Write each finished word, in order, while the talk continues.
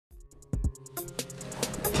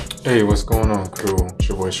Hey, what's going on, crew? It's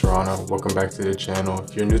your boy Sharana. Welcome back to the channel.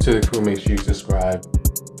 If you're new to the crew, make sure you subscribe.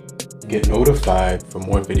 Get notified for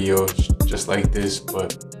more videos just like this.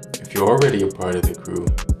 But if you're already a part of the crew,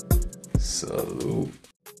 salute.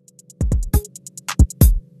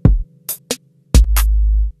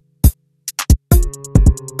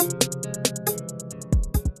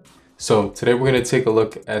 So today we're going to take a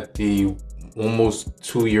look at the almost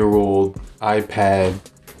 2-year-old iPad,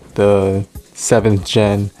 the 7th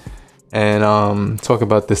gen, and talk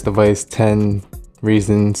about this device, 10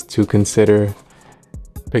 reasons to consider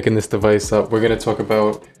picking this device up. We're going to talk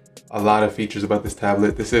about a lot of features about this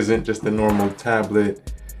tablet. This isn't just a normal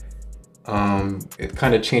tablet. It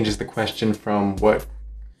kind of changes the question from what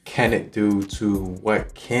can it do to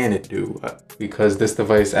what can it do, because this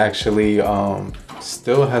device actually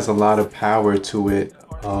still has a lot of power to it.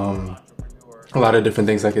 A lot of different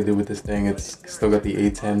things I could do with this thing. It's still got the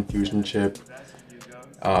A10 Fusion chip,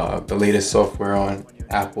 the latest software on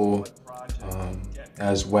Apple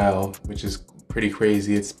as well, which is pretty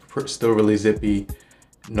crazy. It's still really zippy,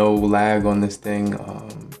 no lag on this thing.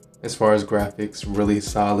 As far as graphics, really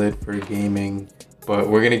solid for gaming. But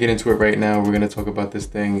we're gonna get into it right now. We're gonna talk about this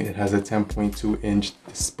thing. It has a 10.2-inch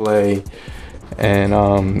display, and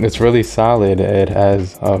it's really solid. It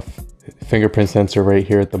has a fingerprint sensor right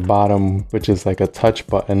here at the bottom, which is like a touch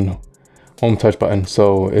button, home touch button.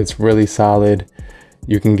 So it's really solid.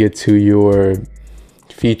 You can get to your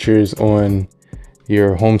features on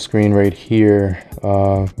your home screen right here.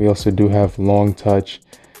 We also do have long touch,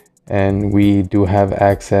 and we do have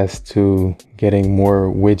access to getting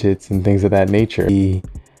more widgets and things of that nature. The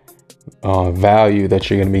value that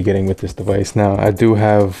you're going to be getting with this device. Now, I do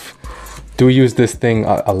use this thing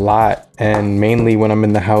a lot, and mainly when I'm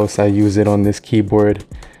in the house, I use it on this keyboard.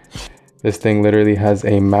 This thing literally has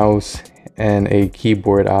a mouse and a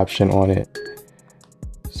keyboard option on it.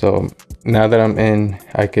 So now that I'm in,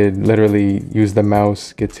 I could literally use the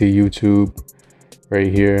mouse, get to YouTube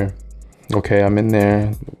right here. Okay, I'm in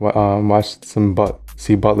there. Watch some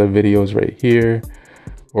see Butler videos right here,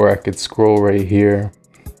 or I could scroll right here.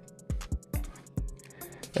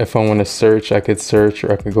 If I want to search, I could search,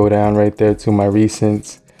 or I could go down right there to my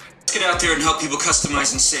recents. Let's get out there and help people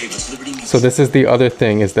customize and save. So this is the other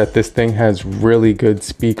thing, is that this thing has really good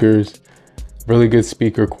speakers, really good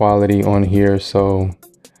speaker quality on here. So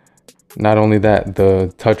not only that,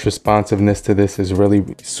 the touch responsiveness to this is really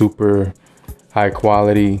super high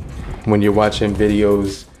quality. When you're watching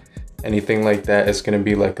videos, anything like that, it's going to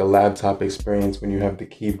be like a laptop experience when you have the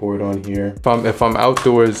keyboard on here. If I'm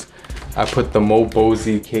outdoors, I put the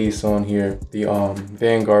OBOSI case on here, the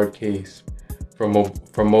Vanguard case from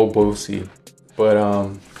OBOSI. But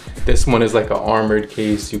this one is like an armored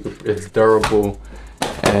case. It's durable,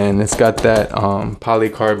 and it's got that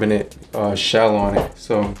polycarbonate shell on it.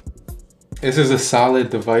 So this is a solid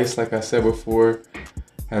device, like I said before.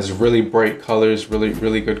 Has really bright colors,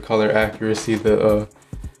 really good color accuracy. The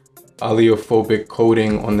oleophobic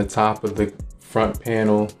coating on the top of the front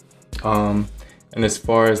panel. And as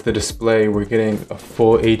far as the display, we're getting a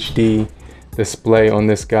full HD display on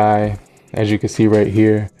this guy, as you can see right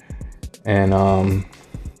here. And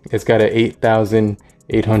it's got a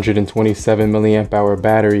 8,827 milliamp hour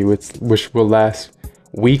battery, which will last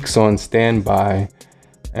weeks on standby.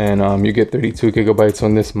 And you get 32 gigabytes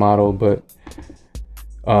on this model, but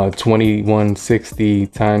 2160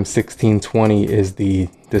 times 1620 is the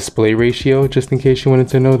display ratio, just in case you wanted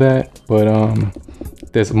to know that. But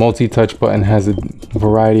this multi-touch button has a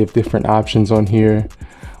variety of different options on here.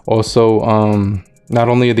 Also, not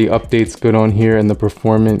only are the updates good on here and the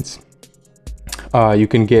performance, you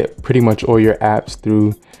can get pretty much all your apps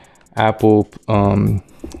through Apple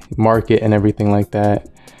Market and everything like that.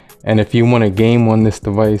 And if you want to game on this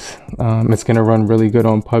device, it's going to run really good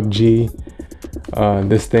on PUBG.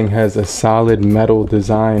 This thing has a solid metal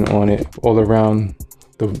design on it all around.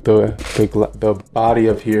 The body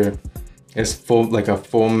of here is like a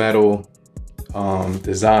full metal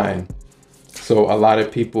design. So a lot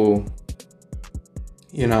of people,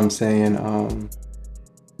 you know what I'm saying,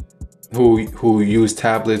 who use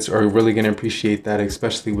tablets are really going to appreciate that,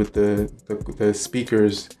 especially with the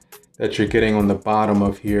speakers that you're getting on the bottom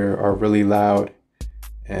of here are really loud,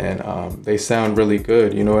 and they sound really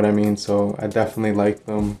good, you know what I mean? So I definitely like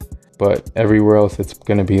them. But everywhere else it's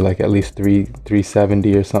gonna be like at least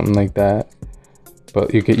 370 or something like that.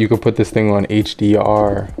 But you could put this thing on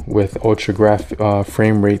HDR with ultra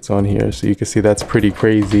frame rates on here, so you can see that's pretty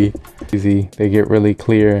crazy. They get really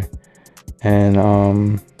clear,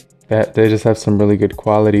 and that they just have some really good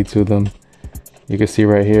quality to them. You can see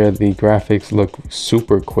right here the graphics look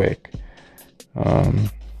super quick.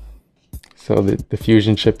 So the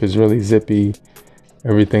Fusion chip is really zippy,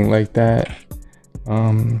 everything like that.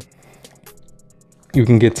 You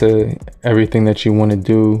can get to everything that you want to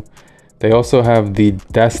do. They also have the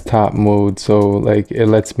desktop mode, so like it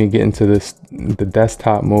lets me get into the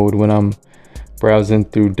desktop mode when I'm browsing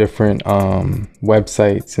through different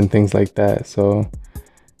websites and things like that. So,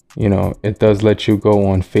 you know, it does let you go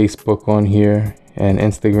on Facebook on here and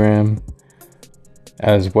Instagram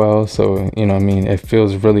as well. So, you know, I mean, it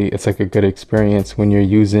feels really, it's like a good experience when you're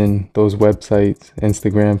using those websites,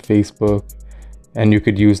 Instagram, Facebook, and you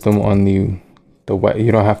could use them on the web.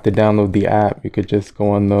 You don't have to download the app. You could just go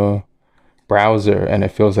on the browser and it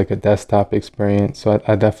feels like a desktop experience. So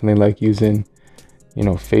I definitely like using, you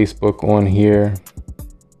know, Facebook on here,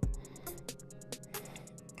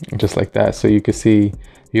 just like that. So you can see,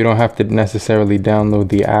 you don't have to necessarily download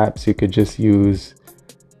the apps. You could just use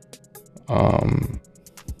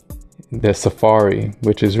the Safari,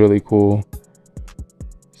 which is really cool.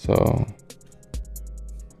 So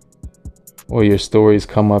all your stories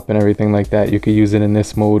come up and everything like that. You could use it in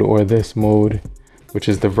this mode or this mode, which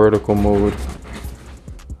is the vertical mode.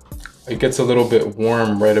 It gets a little bit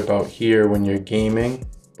warm right about here when you're gaming,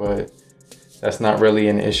 but that's not really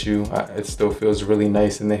an issue. It still feels really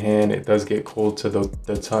nice in the hand. It does get cold to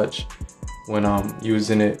the touch when I'm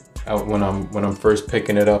using it out, when I'm first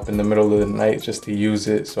picking it up in the middle of the night just to use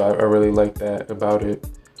it. So I really like that about it.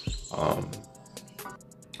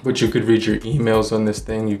 But you could read your emails on this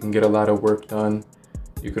thing. You can get a lot of work done.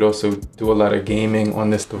 You could also do a lot of gaming on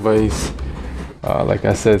this device. Like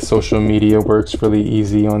I said, social media works really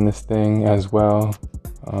easy on this thing as well.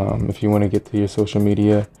 If you want to get to your social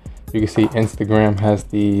media, you can see Instagram has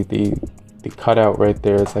the cutout right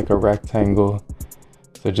there. It's like a rectangle.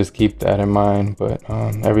 So just keep that in mind. But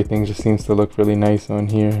everything just seems to look really nice on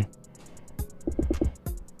here.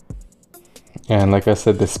 And like I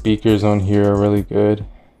said, the speakers on here are really good.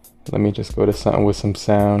 Let me just go to something with some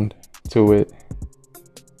sound to it.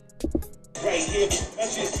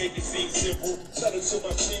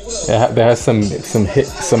 There has some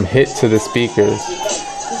hit to the speakers.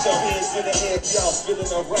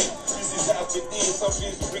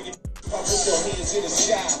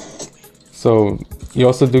 So you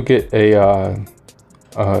also do get a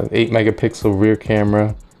 8 megapixel rear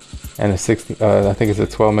camera and a 60. I think it's a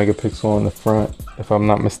 12 megapixel on the front, if I'm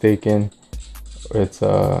not mistaken. It's you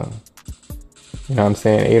know what I'm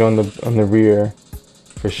saying, 8 on the rear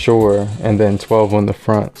for sure, and then 12 on the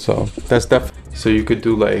front. So that's definitely, so you could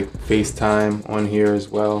do like FaceTime on here as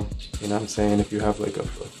well. You know what I'm saying? If you have like a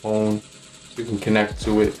phone, you can connect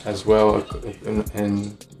to it as well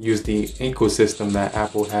and use the ecosystem that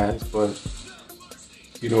Apple has. But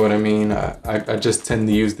you know what I mean? I just tend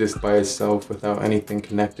to use this by itself without anything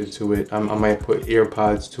connected to it. I might put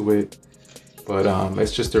AirPods to it. But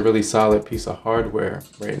it's just a really solid piece of hardware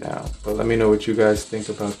right now. But let me know what you guys think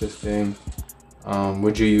about this thing.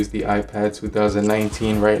 Would you use the iPad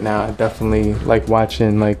 2019 right now? I definitely like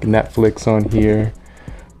watching like Netflix on here.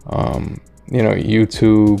 You know,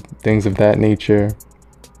 YouTube, things of that nature.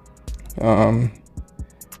 You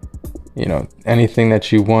know, anything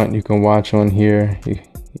that you want, you can watch on here. You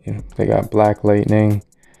know, they got Black Lightning,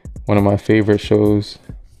 one of my favorite shows.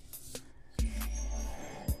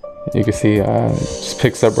 You can see just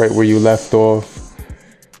picks up right where you left off.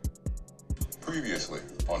 Previously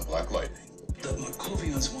on Black Lightning. The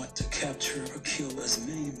Markovians want to capture or kill as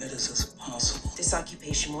many metas as possible. This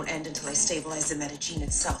occupation won't end until I stabilize the meta gene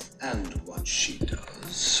itself. And once she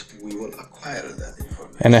does, we will acquire that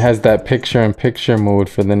information. And it has that picture-in-picture mode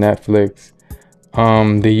for the Netflix.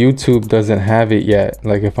 The YouTube doesn't have it yet.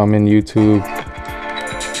 Like if I'm in YouTube,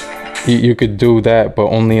 you could do that, but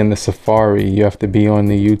only in the Safari. You have to be on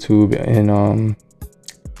the YouTube in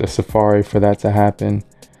the Safari for that to happen.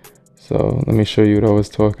 So let me show you what I was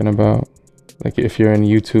talking about. Like if you're in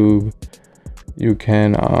YouTube, you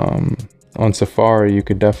can on Safari, you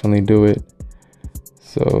could definitely do it.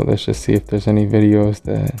 So let's just see if there's any videos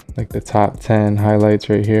that, like the top 10 highlights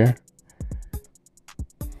right here.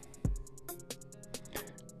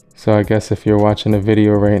 So I guess if you're watching a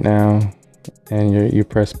video right now and you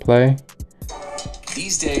press play.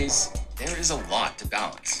 These days, there is a lot to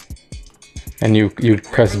balance. And you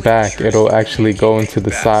press back, it'll actually go into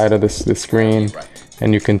the side of the screen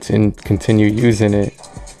and you can continue using it.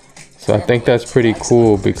 So I think that's pretty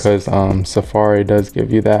cool because Safari does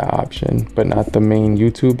give you that option, but not the main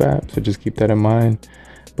YouTube app. So just keep that in mind.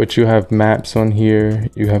 But you have maps on here.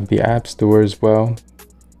 You have the App Store as well,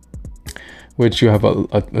 which you have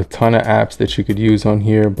a ton of apps that you could use on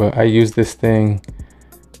here. But I use this thing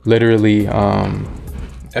literally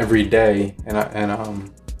every day, and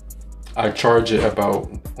I charge it about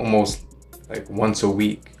almost like once a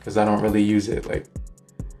week, because I don't really use it like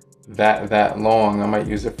that long. I might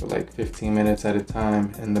use it for like 15 minutes at a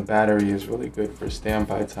time, and the battery is really good for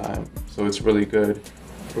standby time. So it's really good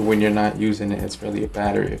for when you're not using it. It's really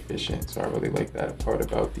battery efficient. So I really like that part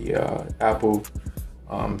about the Apple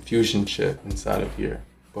Fusion chip inside of here.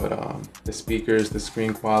 But the speakers, the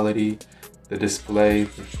screen quality, the display,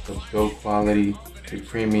 the build quality, the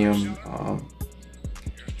premium,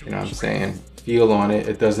 you know what I'm saying, feel on it.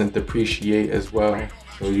 It doesn't depreciate as well.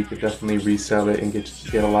 So you could definitely resell it and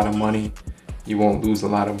get a lot of money. You won't lose a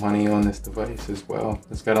lot of money on this device as well.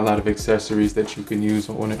 It's got a lot of accessories that you can use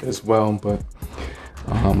on it as well. But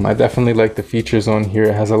I definitely like the features on here.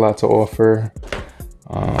 It has a lot to offer.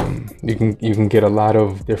 You can get a lot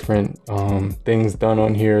of different things done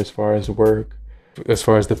on here as far as work. As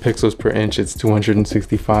far as the pixels per inch, it's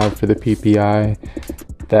 265 for the PPI.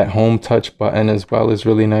 That home touch button as well is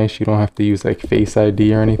really nice. You don't have to use like Face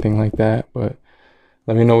ID or anything like that. But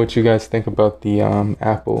let me know what you guys think about the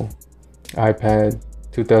Apple iPad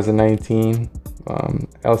 2019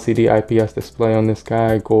 LCD IPS display on this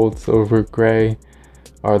guy. Gold, silver, gray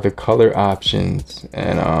are the color options,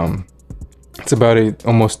 and it's about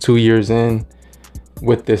almost 2 years in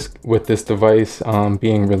with this device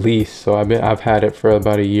being released. So I've had it for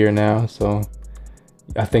about a year now. So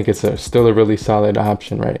I think it's still a really solid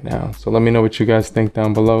option right now. So let me know what you guys think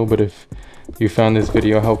down below. But if you found this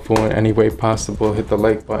video helpful in any way possible, hit the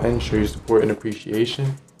like button, show your support and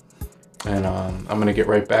appreciation. And I'm gonna get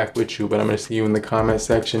right back with you, but I'm gonna see you in the comment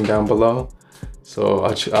section down below. So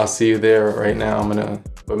I'll see you there right now.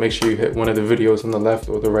 But make sure you hit one of the videos on the left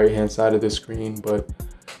or the right hand side of the screen. But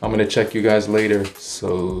I'm gonna check you guys later.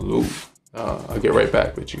 So I'll get right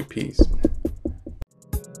back with you. Peace.